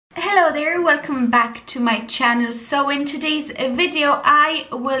Hello there, welcome back to my channel. So in today's video I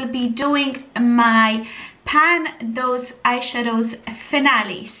will be doing my Pan Those Eyeshadows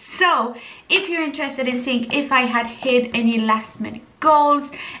finale. So if you're interested in seeing if I had hit any last minute goals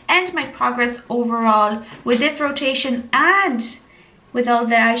and my progress overall with this rotation and with all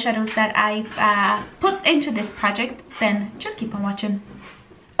the eyeshadows that I've put into this project, then just keep on watching.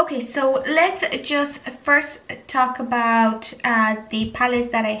 Okay, so let's just first talk about the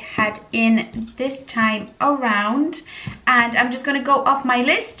palettes that I had in this time around, and I'm just going to go off my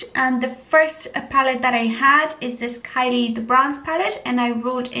list. And the first palette that I had is this Kylie the Bronze palette, and I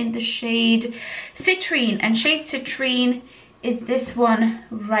wrote in the shade Citrine, and shade Citrine is this one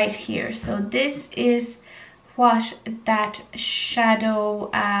right here. So this is what that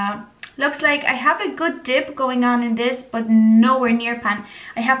shadow looks like. I have a good dip going on in this, but nowhere near Pan.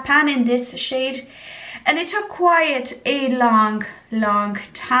 I have Pan in this shade and it took quite a long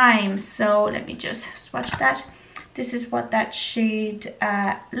time. So let me just swatch that. This is what that shade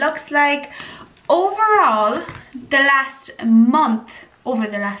looks like. Overall, over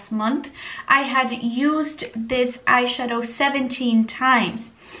the last month, I had used this eyeshadow 17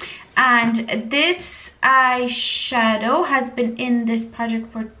 times. And this eyeshadow has been in this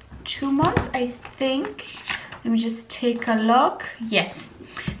project for 2 months, I think. Let me just take a look. Yes,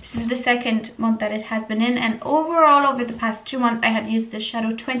 this is the second month that it has been in, and overall over the past 2 months I had used this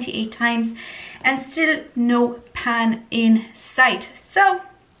shadow 28 times and still no Pan in sight. So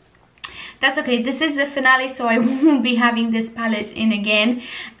that's okay. This is the finale, so I won't be having this palette in again.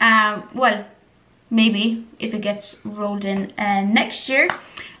 Well, maybe if it gets rolled in next year.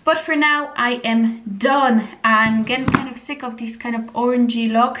 But for now, I am done. I'm getting kind of sick of these kind of orangey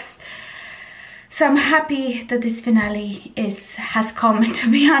looks. So I'm happy that this finale has come,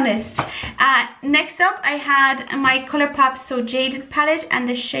 to be honest. Next up, I had my ColourPop So Jaded palette. And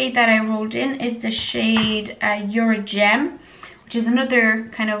the shade that I rolled in is the shade Your Gem, which is another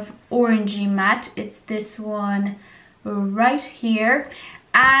kind of orangey matte. It's this one right here.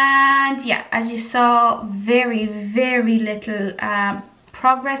 And yeah, as you saw, very little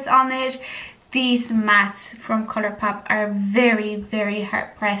progress on it. These mattes from ColourPop are very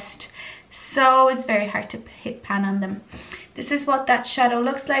hard pressed, so it's very hard to hit Pan on them. This is what that shadow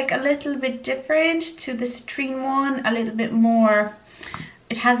looks like, a little bit different to the Citrine one, a little bit more,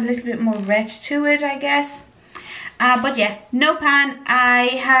 it has a little bit more red to it, I guess. But yeah, no Pan.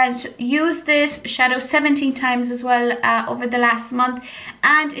 I had used this shadow 17 times as well over the last month,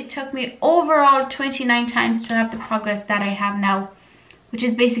 and it took me overall 29 times to have the progress that I have now, which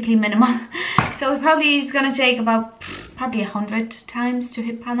is basically minimal. So it probably is going to take about probably 100 times to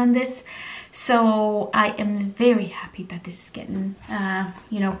hit Pan on this. So I am very happy that this is getting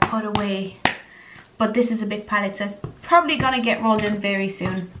you know, put away. But this is a big palette, so it's probably going to get rolled in very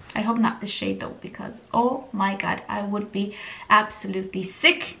soon. I hope not this shade though, because oh my god, I would be absolutely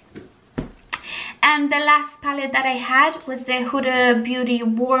sick. And the last palette that I had was the Huda Beauty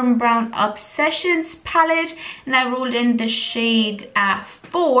Warm Brown Obsessions palette, and I rolled in the shade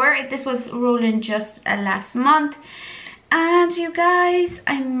 4. This was rolled in just last month, and you guys,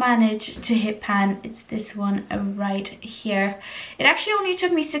 I managed to hit Pan. It's this one right here. It actually only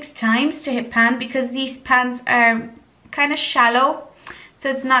took me 6 times to hit Pan because these pans are kind of shallow, so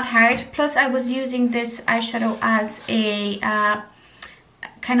it's not hard. Plus I was using this eyeshadow as a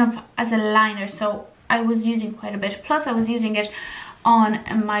kind of as a liner, so I was using quite a bit. Plus I was using it on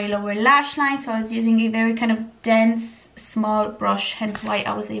my lower lash line, so I was using a very kind of dense small brush, hence why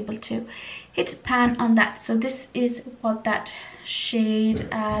I was able to hit Pan on that. So this is what that shade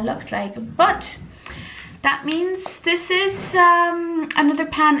looks like. But that means this is another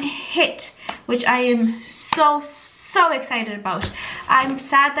Pan hit, which I am so excited about. I'm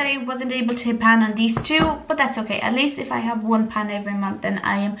sad that I wasn't able to hit Pan on these two, but that's okay. At least if I have 1 Pan every month, then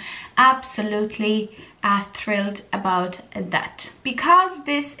I am absolutely thrilled about that. Because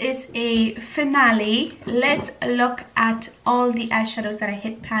this is a finale, let's look at all the eyeshadows that I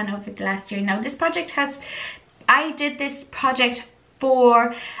hit Pan over the last year. Now this project I did this project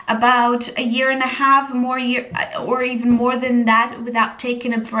for about a year and a half, or even more than that, without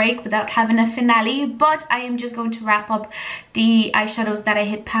taking a break, without having a finale. But I am just going to wrap up the eyeshadows that I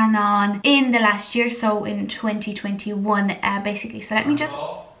hit Pan on in the last year, so in 2021 basically. So let me just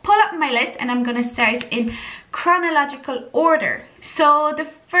pull up my list, and I'm going to start in chronological order. So the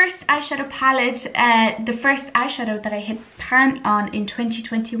first eyeshadow palette, the first eyeshadow that I hit Pan on in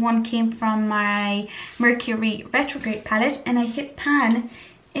 2021 came from my Mercury Retrograde palette, and I hit Pan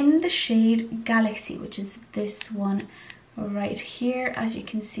in the shade Galaxy, which is this one right here. As you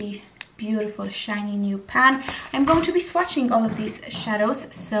can see, beautiful shiny new pan. I'm going to be swatching all of these shadows,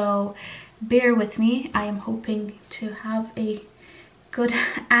 so bear with me. I am hoping to have a good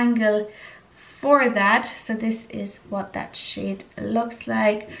angle for that. So this is what that shade looks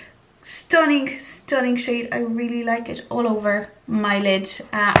like. Stunning, stunning shade. I really like it all over my lid.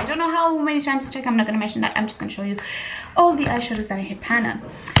 I don't know how many times to check. I'm not going to mention that. I'm just going to show you all the eyeshadows that I hit pan on.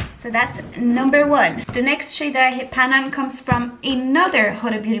 So that's number one. The next shade that I hit pan on comes from another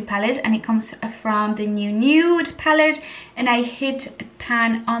Huda Beauty palette, and it comes from the new Nude palette, and I hit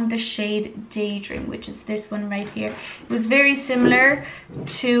pan on the shade Daydream, which is this one right here. It was very similar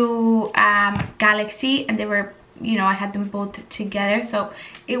to Galaxy, and they were, you know, I had them both together, so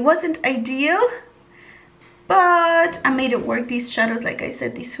it wasn't ideal, but I made it work. These shadows, like I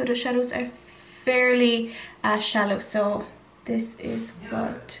said, these Huda shadows are fairly shallow, so this is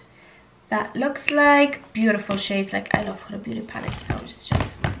what that looks like. Beautiful shades. Like, I love Huda Beauty palettes, so it's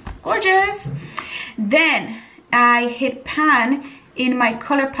just gorgeous. Then I hit pan in my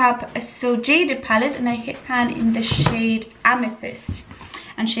ColourPop So Jaded palette, and I hit pan in the shade Amethyst.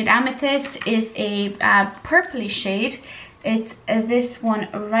 And shade Amethyst is a purpley shade. It's this one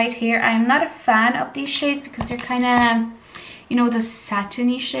right here. I am not a fan of these shades because they're kind of, you know, the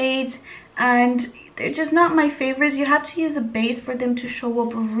satiny shades, and they're just not my favorites. You have to use a base for them to show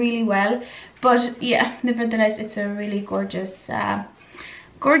up really well. But yeah, nevertheless, it's a really gorgeous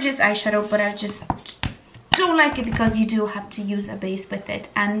gorgeous eyeshadow, but I just don't like it because you do have to use a base with it,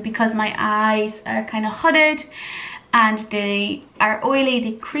 and because my eyes are kind of hooded and they are oily,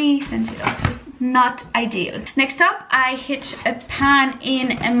 they crease, and you know, it's just not ideal. Next up, I hit a pan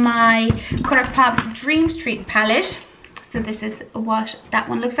in my ColourPop Dream Street palette. So this is what that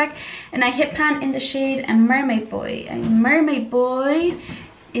one looks like, and I hit pan in the shade Mermaid Boy. And Mermaid Boy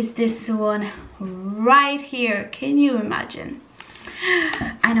is this one right here. Can you imagine?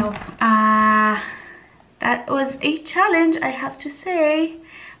 I know, that was a challenge, I have to say,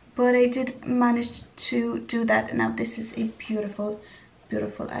 but I did manage to do that. Now this is a beautiful,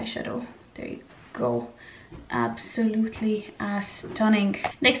 beautiful eyeshadow. There you go. Absolutely stunning.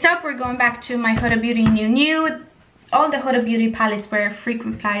 Next up, we're going back to my Huda Beauty New Nude. All the Huda Beauty palettes were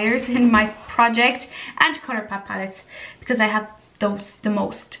frequent flyers in my project, and ColourPop palettes because I have those the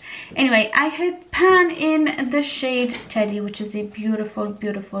most. Anyway, I hit pan in the shade Teddy, which is a beautiful,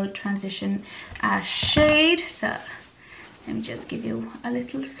 beautiful transition shade. So let me just give you a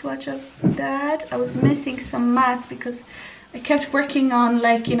little swatch of that. I was missing some mattes because I kept working on,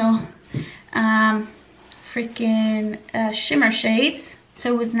 like, you know, freaking shimmer shades. So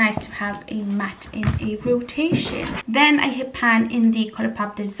it was nice to have a matte in a rotation. Then I hit pan in the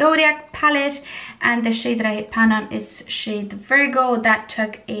ColourPop The Zodiac palette, and the shade that I hit pan on is shade Virgo. That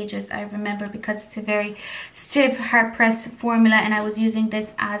took ages, I remember, because it's a very stiff hard press formula, and I was using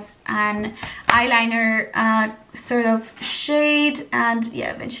this as an eyeliner sort of shade, and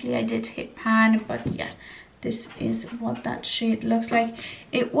yeah, eventually I did hit pan. But yeah, this is what that shade looks like.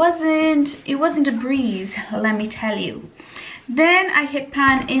 It wasn't a breeze, let me tell you. Then I hit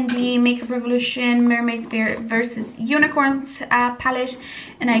pan in the Makeup Revolution Mermaids versus Unicorns palette,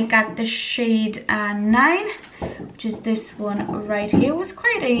 and I got the shade 9, which is this one right here. It was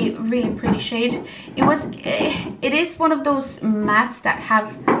quite a really pretty shade. It is one of those mattes that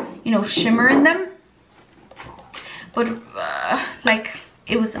have, you know, shimmer in them, but like,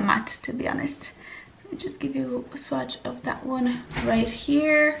 it was a matte, to be honest. Let me just give you a swatch of that one right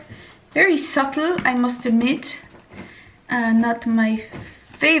here. Very subtle, I must admit. Not my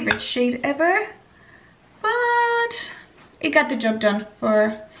favorite shade ever, but it got the job done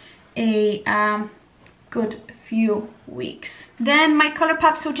for a good few weeks. Then my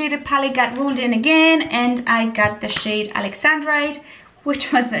ColourPop So Jaded palette got rolled in again, and I got the shade Alexandrite,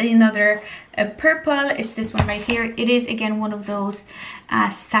 which was another purple. It's this one right here. It is again one of those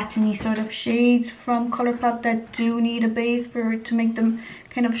satiny sort of shades from ColourPop that do need a base to make them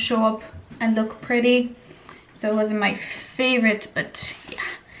kind of show up and look pretty. So it wasn't my favorite, but yeah,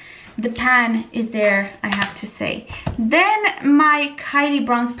 the pan is there, I have to say. Then my Kylie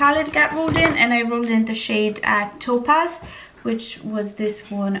Bronze palette got rolled in, and I rolled in the shade Topaz, which was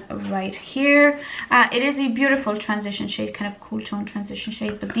this one right here. It is a beautiful transition shade, kind of cool tone transition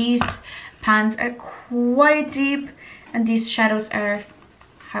shade, but these pans are quite deep, and these shadows are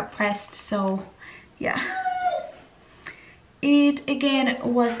hard pressed, so yeah. It again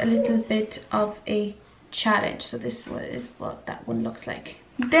was a little bit of a challenge. So this is what that one looks like.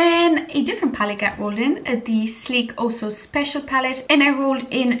 Then a different palette got rolled in, the Sleek Oh So Special palette, and I rolled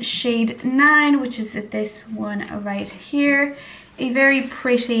in shade 9, which is this one right here. A very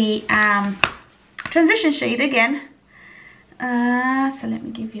pretty transition shade again. So let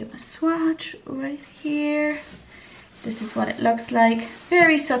me give you a swatch right here. This is what it looks like.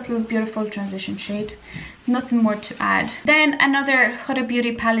 Very subtle, beautiful transition shade. Nothing more to add. Then another Huda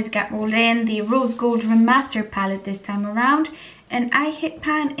Beauty palette got rolled in, the Rose Gold Remaster palette this time around. And I hit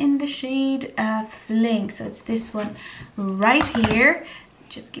pan in the shade Fling. So it's this one right here.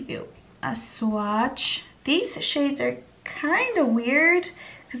 Just give you a swatch. These shades are kind of weird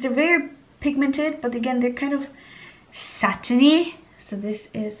because they're very pigmented, but again, they're kind of satiny. So this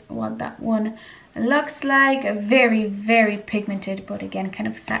is what that one looks like. Very, very pigmented, but again kind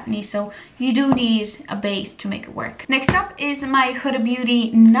of satiny, so you do need a base to make it work. Next up is my Huda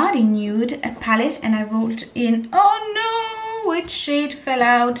Beauty Naughty Nude palette, and I rolled in, oh no, which shade fell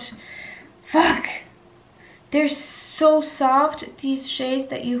out? Fuck, they're so soft, these shades,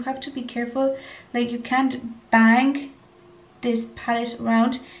 that you have to be careful. Like, you can't bang this palette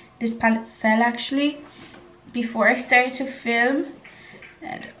around. This palette fell actually before I started to film,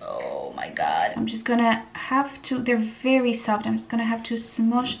 and oh my god, I'm just gonna have to, they're very soft, I'm just gonna have to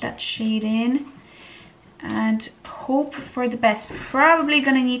smush that shade in and hope for the best. Probably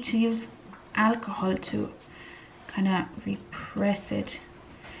gonna need to use alcohol to kind of repress it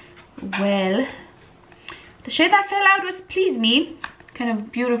well. The shade that fell out was Please Me, kind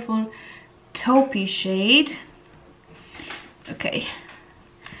of beautiful taupey shade. Okay,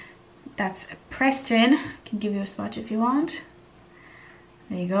 that's pressed in. I can give you a swatch if you want.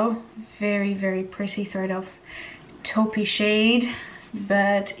 There you go. Very, very pretty sort of taupey shade.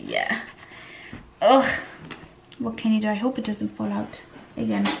 But yeah. Ugh. What can you do? I hope it doesn't fall out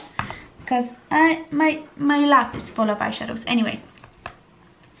again, because my lap is full of eyeshadows. Anyway,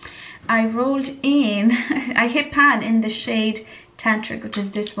 I rolled in, I hit pan in the shade Tantric, which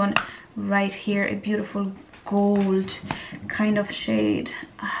is this one right here. A beautiful gold kind of shade.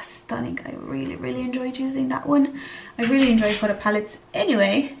 Stunning. I really, really enjoyed using that one. I really enjoy Huda palettes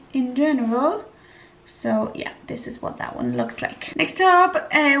anyway, in general. So yeah, this is what that one looks like. Next up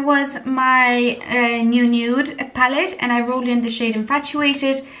was my new nude palette, and I rolled in the shade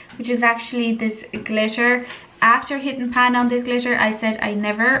Infatuated, which is actually this glitter. After hitting pan on this glitter, I said I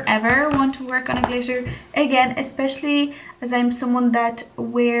never ever want to work on a glitter again, especially as I'm someone that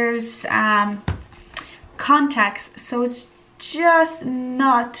wears contacts, so it's just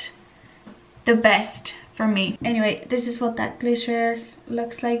not the best for me. Anyway, this is what that glitter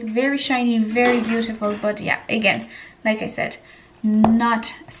looks like. Very shiny, very beautiful, but yeah, again, like I said,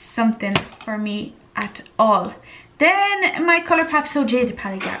 not something for me at all. Then my Colourpop So Jaded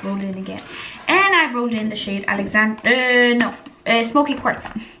palette got rolled in again, and I rolled in the shade Smoky Quartz,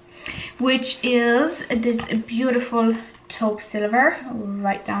 which is this beautiful taupe silver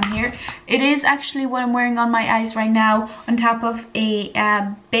right down here. It is actually what I'm wearing on my eyes right now, on top of a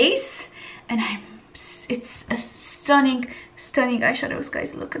base, and it's a stunning eyeshadows,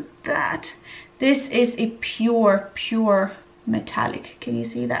 guys. Look at that. This is a pure metallic. Can you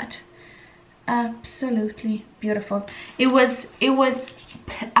see that? Absolutely beautiful. It was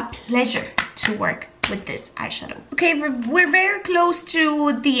a pleasure to work with this eyeshadow. Okay, we're very close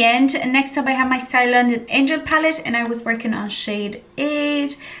to the end. And next up I have my Style London Angel palette, and I was working on shade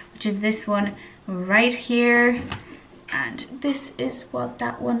 8, which is this one right here. And this is what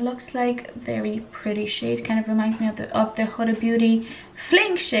that one looks like. Very pretty shade. Kind of reminds me of the Huda Beauty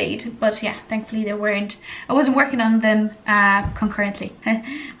Fling shade. But yeah, thankfully they weren't. I wasn't working on them concurrently.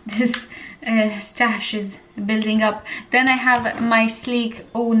 This stash is building up. Then I have my Sleek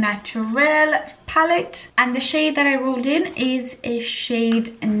Au Naturel palette. And the shade that I rolled in is a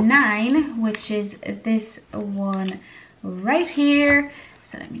shade 9, which is this one right here.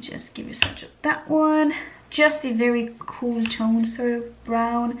 So let me just give you a swatch of that one. Just a very cool tone, sort of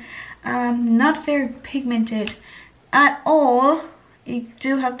brown, not very pigmented at all. You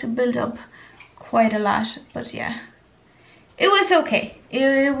do have to build up quite a lot, but yeah, it was okay.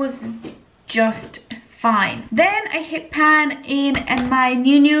 It was just fine. Then I hit pan in my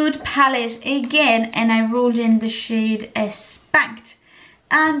new nude palette again, and I rolled in the shade Spanked,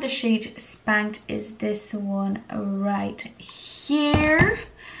 and the shade Spanked is this one right here.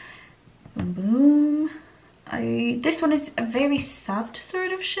 Boom. This one is a very soft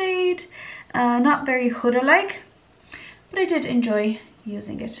sort of shade, not very Huda-like, but I did enjoy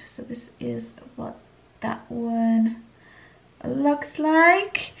using it. So this is what that one looks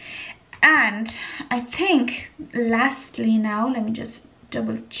like. And I think lastly now, let me just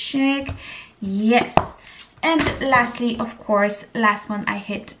double check. Yes. And lastly, of course, last one I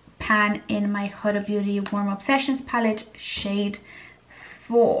hit pan in my Huda Beauty Warm Obsessions palette, shade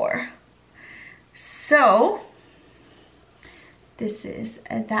 4. So this is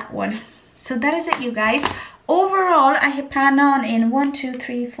that one. So that is it, you guys. Overall, overall, I hit pan on in 1, 2,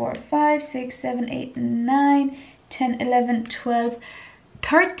 3, 4, 5, 6, 7, 8, 9, 10, 11, 12,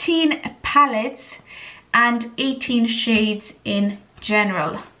 13 palettes and 18 shades in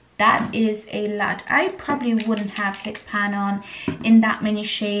general. That is a lot. I probably wouldn't have hit pan on in that many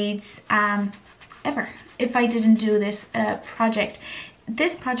shades ever if I didn't do this project.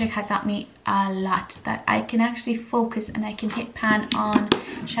 This project has taught me a lot, that I can actually focus and I can hit pan on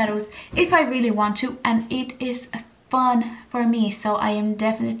shadows if I really want to, and it is fun for me. So I am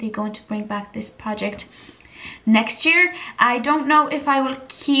definitely going to bring back this project next year. I don't know if I will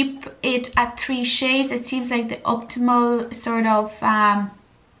keep it at 3 shades. It seems like the optimal sort of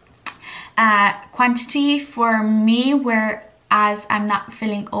quantity for me, whereas I'm not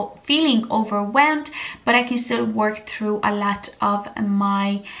feeling overwhelmed, but I can still work through a lot of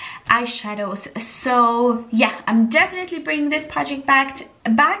my eyeshadows. So yeah, I'm definitely bringing this project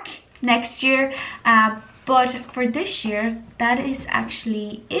back next year, but for this year, that is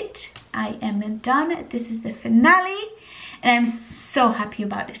actually it. I am done. This is the finale, and I'm so happy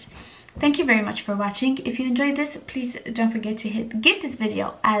about it. Thank you very much for watching. If you enjoyed this, please don't forget to give this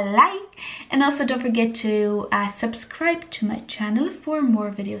video a like, and also don't forget to subscribe to my channel for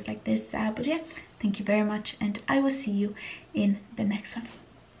more videos like this. But yeah, thank you very much, and I will see you in the next one.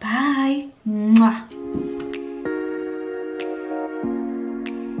 Bye. Mwah.